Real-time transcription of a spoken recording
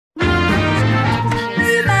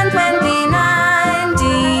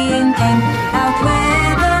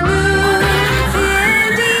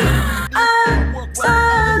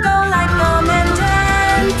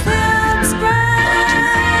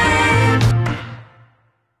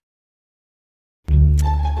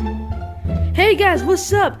Hey guys,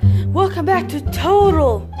 what's up? Welcome back to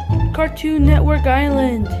Total Cartoon Network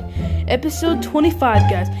Island, episode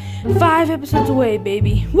 25, guys. 5 episodes away,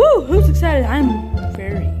 baby. Woo! Who's excited? I'm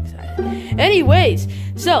very excited. Anyways,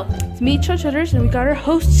 so it's me, Chuck Shutters, and we got our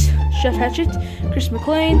hosts, Chef Hatchet, Chris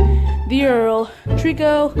McLean, The Earl,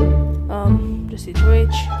 Trico, just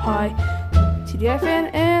HOH, Pi, TDI Fan,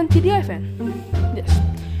 and TDI Fan. Yes.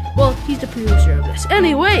 Well, he's the producer of this.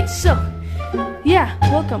 Anyways, so yeah,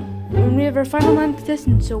 welcome. And we have our final 9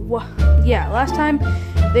 contestants. So yeah, last time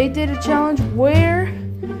they did a challenge where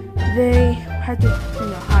they had to,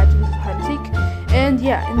 hide and seek. And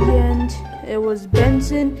yeah, in the end, it was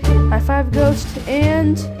Benson, High Five Ghost,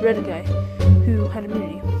 and Red Guy who had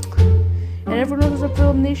immunity. And everyone else was up for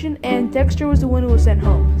elimination, and Dexter was the one who was sent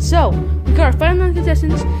home. So we got our final 9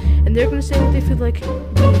 contestants, and they're gonna say what they feel like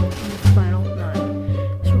being in the final 9.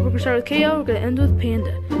 So we're gonna start with KO. We're gonna end with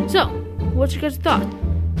Panda. So, what's your guys' thought?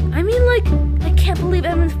 I mean, like, I can't believe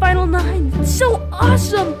I'm in the final 9. It's so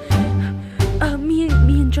awesome. Me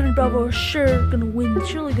and Johnny Bravo are surely gonna win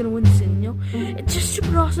this thing, It's just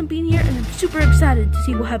super awesome being here, and I'm super excited to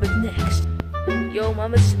see what happens next. Yo,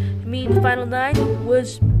 mamas, the final 9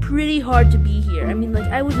 was pretty hard to be here. I mean,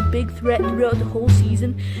 like, I was a big threat throughout the whole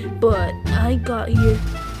season, but I got here,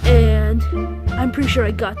 and I'm pretty sure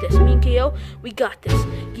I got this. Me and KO, we got this.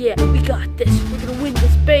 Yeah, we got this. We're gonna win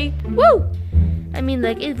this, babe. Woo! I mean,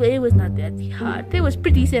 like, it was not that hard. It was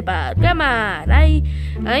pretty simple. Come on. I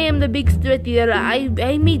am the big threat here.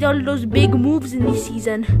 I made all those big moves in this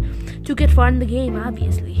season to get far in the game,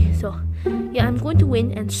 obviously. So, yeah, I'm going to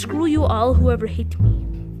win, and screw you all, whoever hates me.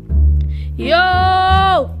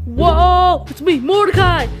 Yo! Whoa! It's me,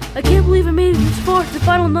 Mordecai! I can't believe I made it this far to the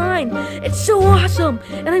final 9. It's so awesome!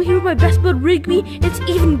 And I'm here with my best bud, Rigby. It's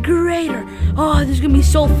even greater. Oh, this is gonna be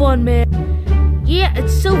so fun, man. Yeah,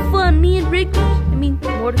 it's so fun. Me and Rigby,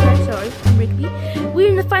 Mordecai, sorry, and Rigby, we're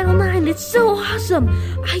in the final 9. It's so awesome.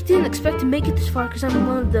 I didn't expect to make it this far because I'm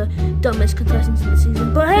one of the dumbest contestants in the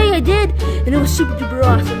season. But hey, I did, and it was super duper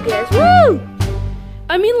awesome, guys. Woo!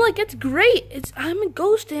 I mean, like, it's great. I'm a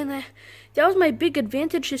ghost, and that was my big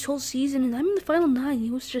advantage this whole season, and I'm in the final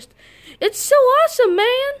 9. It's so awesome,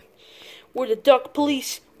 man. We're the Duck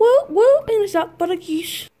Police. Woo, woo, and it's up, but a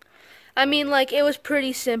geese. I mean, like, it was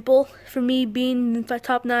pretty simple for me being in the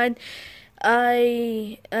top 9.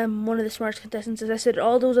 I am one of the smartest contestants, as I said in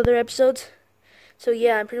all those other episodes. So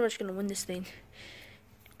yeah, I'm pretty much gonna win this thing.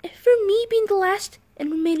 For me, being the last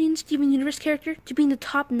animated Steven Universe character to be in the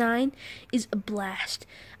top 9 is a blast.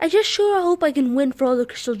 I just sure hope I can win for all the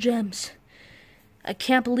crystal gems. I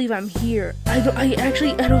can't believe I'm here. I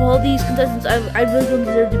actually, out of all these contestants, I really don't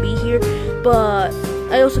deserve to be here, but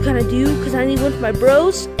I also kind of do, because I need one for my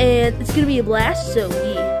bros, and it's gonna be a blast. So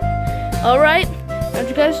yeah. All right, after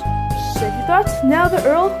you guys said your thoughts, now the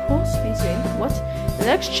Earl will be saying what the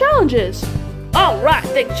next challenge is. Alright,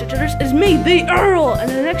 thanks, Chutters. It's me, the Earl,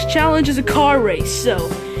 and the next challenge is a car race. So,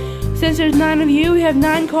 since there's 9 of you, we have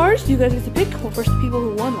 9 cars. You guys get to pick. Well, first, the people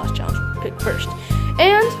who won last challenge pick first.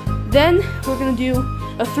 And then we're gonna do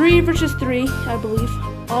a 3 versus 3, I believe,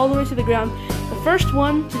 all the way to the ground. The first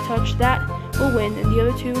one to touch that will win, and the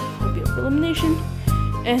other 2 will be up for elimination.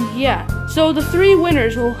 And yeah, so the 3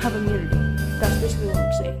 winners will have immunity. That's basically what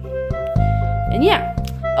I'm saying. And yeah,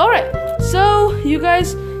 alright, so you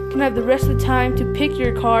guys can have the rest of the time to pick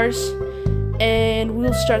your cars, and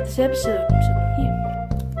we'll start this episode. So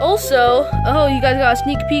yeah. Also, you guys got a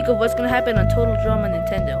sneak peek of what's gonna happen on Total Drama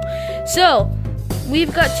Nintendo. So,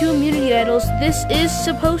 we've got 2 immunity idols. This is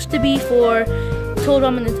supposed to be for Total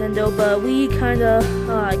Drama Nintendo, but we I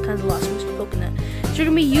kinda lost Mr. Coconut. So we're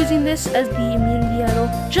gonna be using this as the immunity idol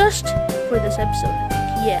just for this episode, I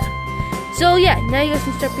think. Yeah. So yeah, now you guys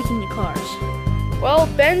can start picking your cars. Well,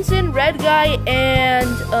 Benson, Red Guy, and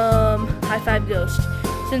High Five Ghost.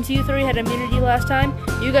 Since you 3 had immunity last time,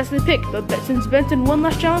 you guys can pick. But since Benson won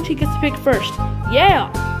last challenge, he gets to pick first.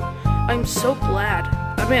 Yeah! I'm so glad.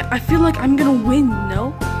 I mean, I feel like I'm gonna win,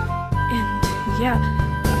 And yeah,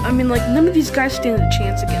 I mean, like, none of these guys stand a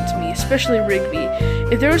chance against me, especially Rigby.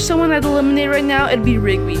 If there was someone I'd eliminate right now, it'd be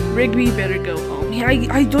Rigby. Rigby better go home.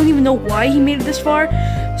 I don't even know why he made it this far,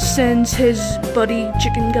 since his buddy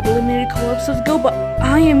Chicken got eliminated a couple episodes ago, but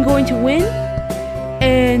I am going to win,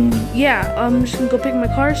 and yeah, I'm just gonna go pick my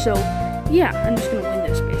car, so yeah, I'm just gonna win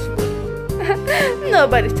this, basically.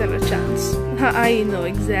 Nobody stand a chance. I know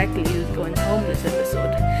exactly who's going home this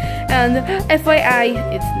episode, and FYI,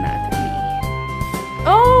 it's not me.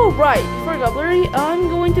 Oh, right, before I got blurry, I'm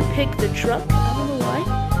going to pick the truck. I don't know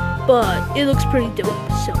why, but it looks pretty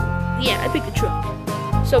dope, so yeah, I picked the truck.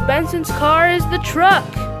 So Benson's car is the truck.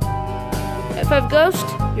 F5 Ghost,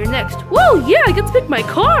 you're next. Whoa, yeah, I get to pick my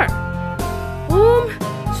car.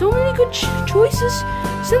 So many good choices.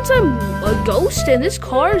 Since I'm a ghost and this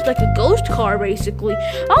car is like a ghost car basically,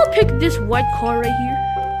 I'll pick this white car right here.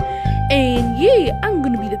 And yeah, I'm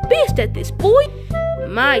gonna be the best at this, boy.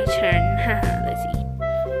 My turn. Let's see.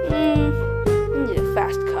 Need a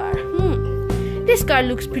fast car. This car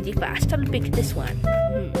looks pretty fast. I'll pick this one.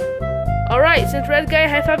 Alright, since Red Guy,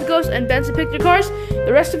 High Five Ghost, and Benson picked your cars,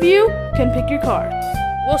 the rest of you can pick your car.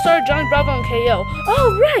 We'll start with Johnny Bravo and KO.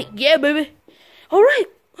 Alright, yeah, baby. Alright,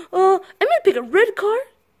 I'm gonna pick a red car,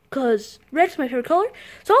 because red's my favorite color,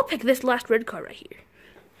 so I'll pick this last red car right here.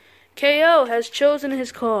 KO has chosen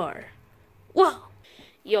his car. Whoa.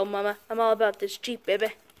 Yo, mama, I'm all about this Jeep,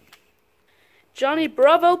 baby. Johnny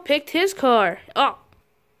Bravo picked his car. Oh,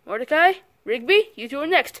 Mordecai, Rigby, you two are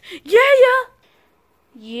next.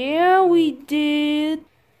 Yeah, we did.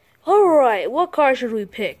 Alright, what car should we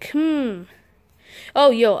pick?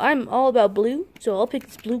 Oh, yo, I'm all about blue, so I'll pick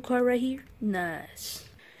this blue car right here. Nice.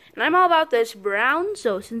 And I'm all about this brown,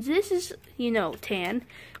 so since this is, tan,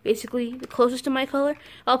 basically the closest to my color,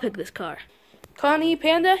 I'll pick this car. Connie,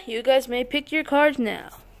 Panda, you guys may pick your cars now.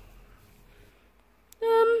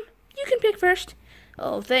 You can pick first.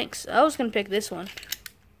 Oh, thanks. I was gonna pick this one.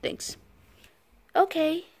 Thanks.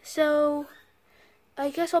 Okay, so I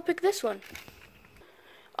guess I'll pick this one.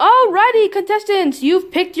 Alrighty, contestants, you've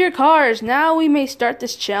picked your cars. Now we may start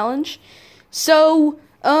this challenge. So,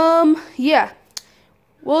 yeah.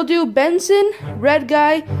 We'll do Benson, Red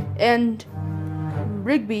Guy, and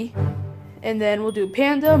Rigby. And then we'll do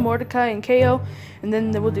Panda, Mordecai, and KO. And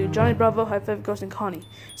then we'll do Johnny Bravo, High Five Ghost, and Connie.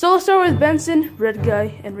 So let's start with Benson, Red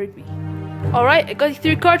Guy, and Rigby. Alright, I got these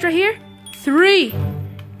 3 cards right here. 3,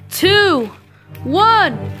 2,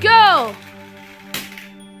 1, go!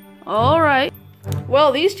 Alright.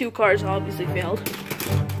 Well, these 2 cars obviously failed.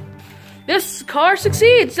 This car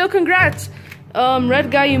succeeds, so congrats. Red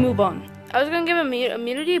Guy, you move on. I was gonna give him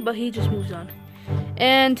immunity, but he just moves on.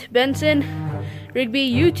 And Benson, Rigby,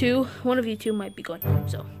 you two, one of you two might be going home.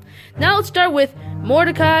 So now let's start with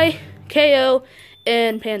Mordecai, KO,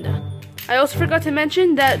 and Panda. I also forgot to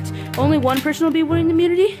mention that only one person will be winning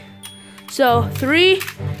immunity. So 3,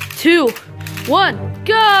 2, 1,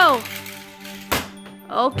 go!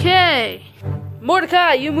 Okay.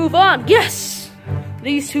 Mordecai, you move on. Yes!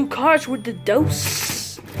 These 2 cars were the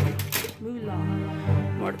dose. Moolah.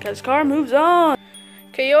 Mordecai's car moves on.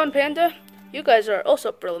 KO and Panda, you guys are also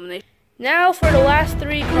up for elimination. Now for the last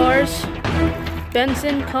 3 cars,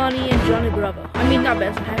 Benson, Connie, and Johnny Bravo. I mean, not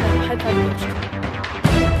Benson, High Five Ghost.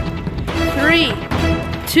 3,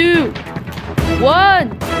 2,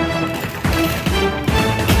 1.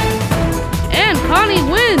 And Connie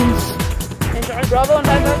wins. And Johnny Bravo and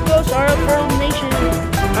High Five Ghost are up for elimination.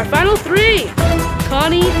 Our final 3,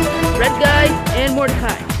 Connie, Red Guy, and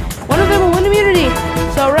Mordecai. One of them will win immunity.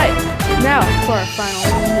 So right, now for our final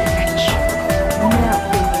match. Now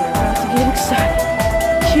we're about to get excited.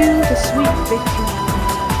 Cue the sweet victory.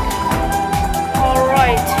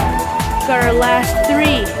 Alright, got our last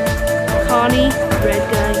 3. Connie, Red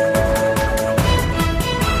Guy.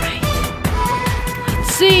 Alright,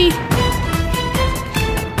 let's see.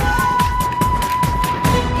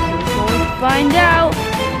 Find out.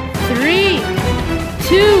 3,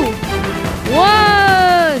 2,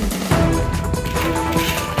 1.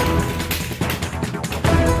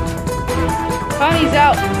 Connie's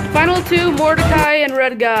out. Final 2, Mordecai and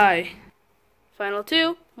Red Guy. Final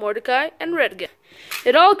 2, Mordecai and Red Guy.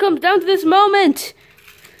 It all comes down to this moment.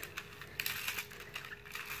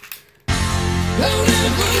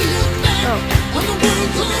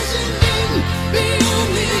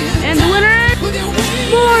 And the winner is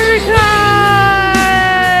Mordecai!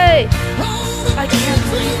 I can't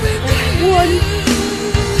believe it. Won.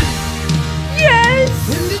 Yes!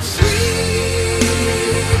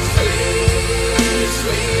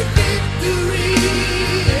 Sweet victory.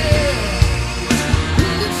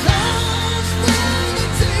 It's ours for the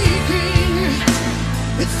taking.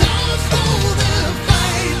 It's ours for the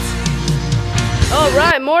fight.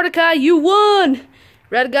 Alright, Mordecai, you won!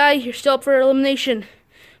 Red Guy, you're still up for elimination.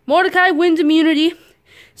 Mordecai wins immunity,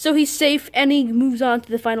 so he's safe, and he moves on to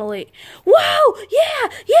the final 8. Wow! Yeah!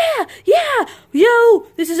 Yo!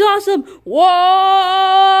 This is awesome! Whoa!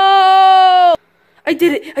 I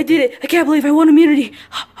did it! I can't believe I won immunity!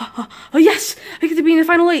 Oh, yes! I get to be in the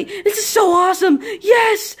final 8! This is so awesome!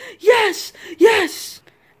 Yes!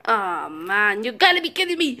 Aw, man, you gotta be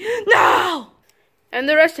kidding me! No! And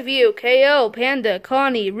the rest of you, KO, Panda,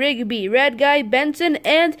 Connie, Rigby, Red Guy, Benson,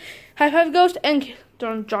 and High Five Ghost, and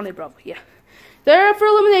Johnny Bravo, yeah. They're up for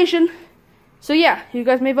elimination. So yeah, you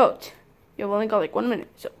guys may vote. You've only got like 1 minute,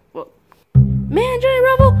 so vote. Man, Johnny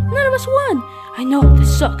Bravo, none of us won. I know,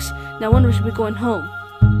 this sucks. Now I wonder if we're going home.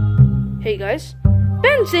 Hey guys.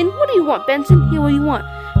 Benson, what do you want, Benson? Yeah, what do you want?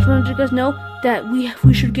 Just wanted you guys know that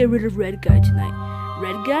we should get rid of Red Guy tonight.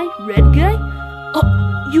 Red Guy? Red Guy?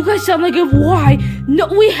 Oh, you guys sound like a why? No,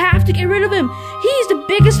 we have to get rid of him. He's the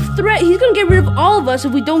biggest threat. He's gonna get rid of all of us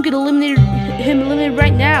if we don't get eliminated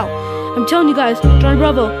right now. I'm telling you guys, Johnny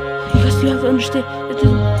Bravo, you have to understand.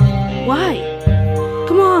 Why?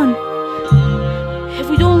 Come on. If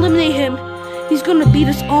we don't eliminate him, he's gonna beat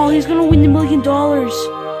us all. He's gonna win the $1 million.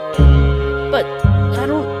 But I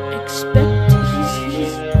don't expect.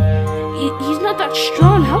 He's not that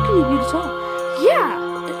strong. How can he beat us all? Yeah.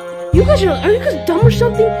 Are you guys dumb or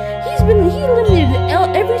something? He eliminated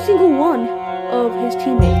every single one of his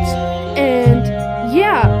teammates. And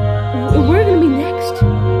yeah, we're gonna be next.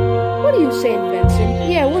 What are you saying,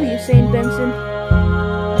 Benson? Yeah, what are you saying, Benson?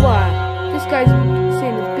 Why? This guy's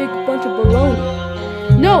saying a big bunch of baloney.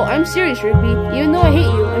 No, I'm serious, Rigby. Even though I hate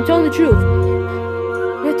you, I'm telling the truth.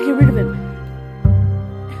 We have to get rid of him.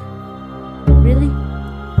 Really?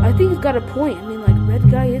 I think he's got a point. I mean, like, Red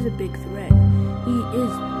Guy is a big threat. He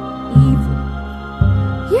is evil.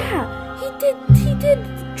 Yeah, he did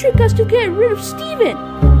trick us to get rid of Steven.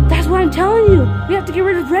 That's what I'm telling you. We have to get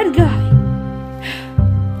rid of Red Guy.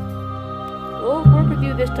 We'll work with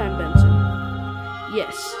you this time, Benson.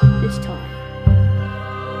 Yes, this time.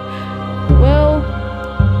 Well,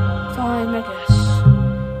 fine, I guess.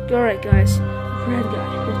 Alright, guys. Red Guy.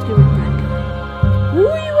 Let's get rid of Red Guy. Who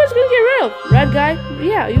are you guys gonna get rid of? Red Guy?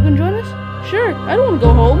 Yeah, you can join us? Sure, I don't want to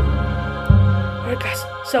go home. Alright, guys.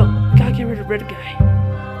 So, we gotta get rid of Red Guy.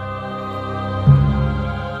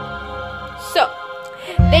 So,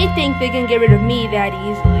 they think they can get rid of me that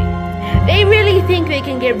easily. They really think they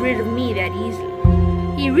can get rid of me that easily.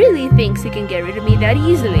 He really thinks he can get rid of me that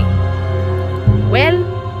easily. Well,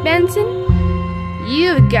 Benson,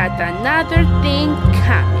 you've got another thing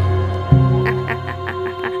coming.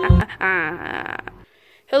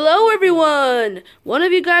 Hello, everyone! One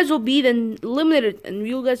of you guys will be then eliminated, and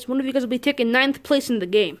one of you guys will be taking 9th place in the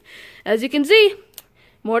game. As you can see,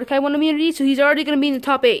 Mordecai won immunity, so he's already going to be in the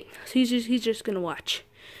top 8. So he's just going to watch.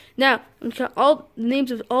 Now, I'm going to count all the names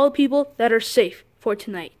of all the people that are safe for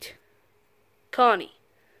tonight. Connie.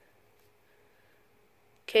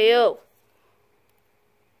 KO.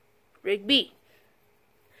 Rigby.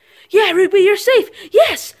 Yeah, Rigby, you're safe.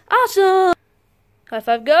 Yes, awesome. High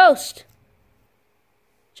Five Ghost.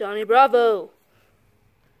 Johnny Bravo.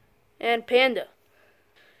 And Panda.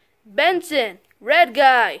 Benson. Red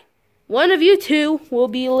Guy. One of you two will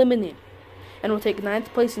be eliminated and will take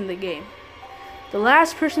 9th place in the game. The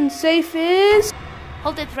last person safe is...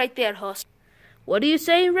 Hold it right there, host. What do you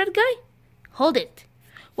say, Red Guy? Hold it.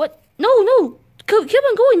 What? No. Keep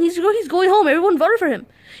on going. He's going home. Everyone voted for him.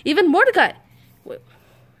 Even Mordecai. Wait.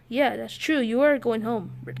 Yeah, that's true. You are going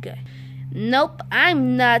home, Red Guy. Nope,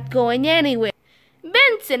 I'm not going anywhere.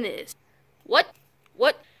 Benson is. What?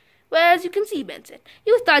 Well, as you can see, Benson,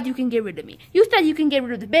 you thought you can get rid of me. You thought you can get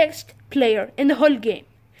rid of the best player in the whole game.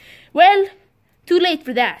 Well, too late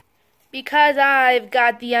for that. Because I've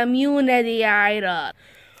got the immunity idol.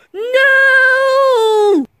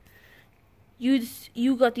 No!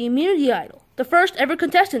 You got the immunity idol. The first ever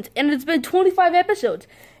contestant. And it's been 25 episodes.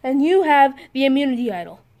 And you have the immunity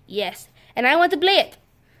idol. Yes. And I want to play it.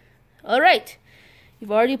 Alright.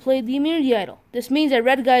 You've already played the immunity idol. This means that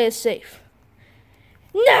Red Guy is safe.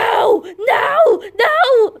 No!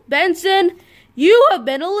 Benson, you have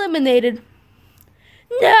been eliminated.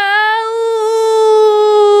 No!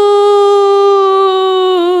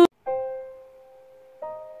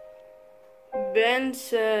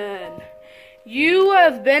 Benson, you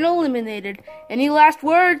have been eliminated. Any last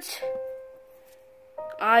words?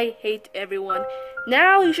 I hate everyone.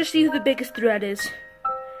 Now you should see who the biggest threat is.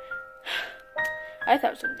 I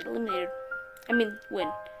thought someone would get eliminated. I mean,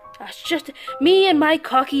 win. That's just me and my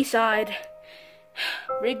cocky side.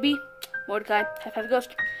 Rigby, Mordecai, High Five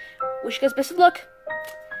Ghost. Wish you guys best of luck.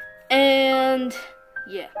 And,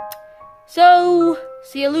 yeah. So,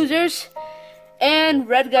 see ya, losers. And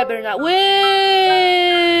Red Guy better not win.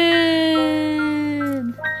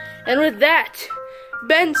 And with that,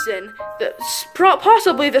 Benson,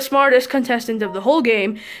 possibly the smartest contestant of the whole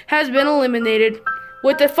game, has been eliminated.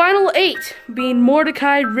 With the final 8 being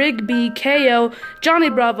Mordecai, Rigby, KO, Johnny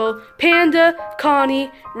Bravo, Panda, Connie,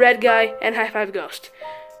 Red Guy, and High Five Ghost.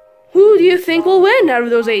 Who do you think will win out of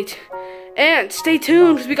those 8? And stay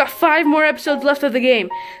tuned, because we got 5 more episodes left of the game.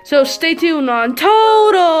 So stay tuned on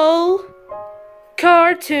Total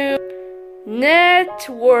Cartoon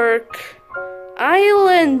Network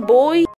Island, boy.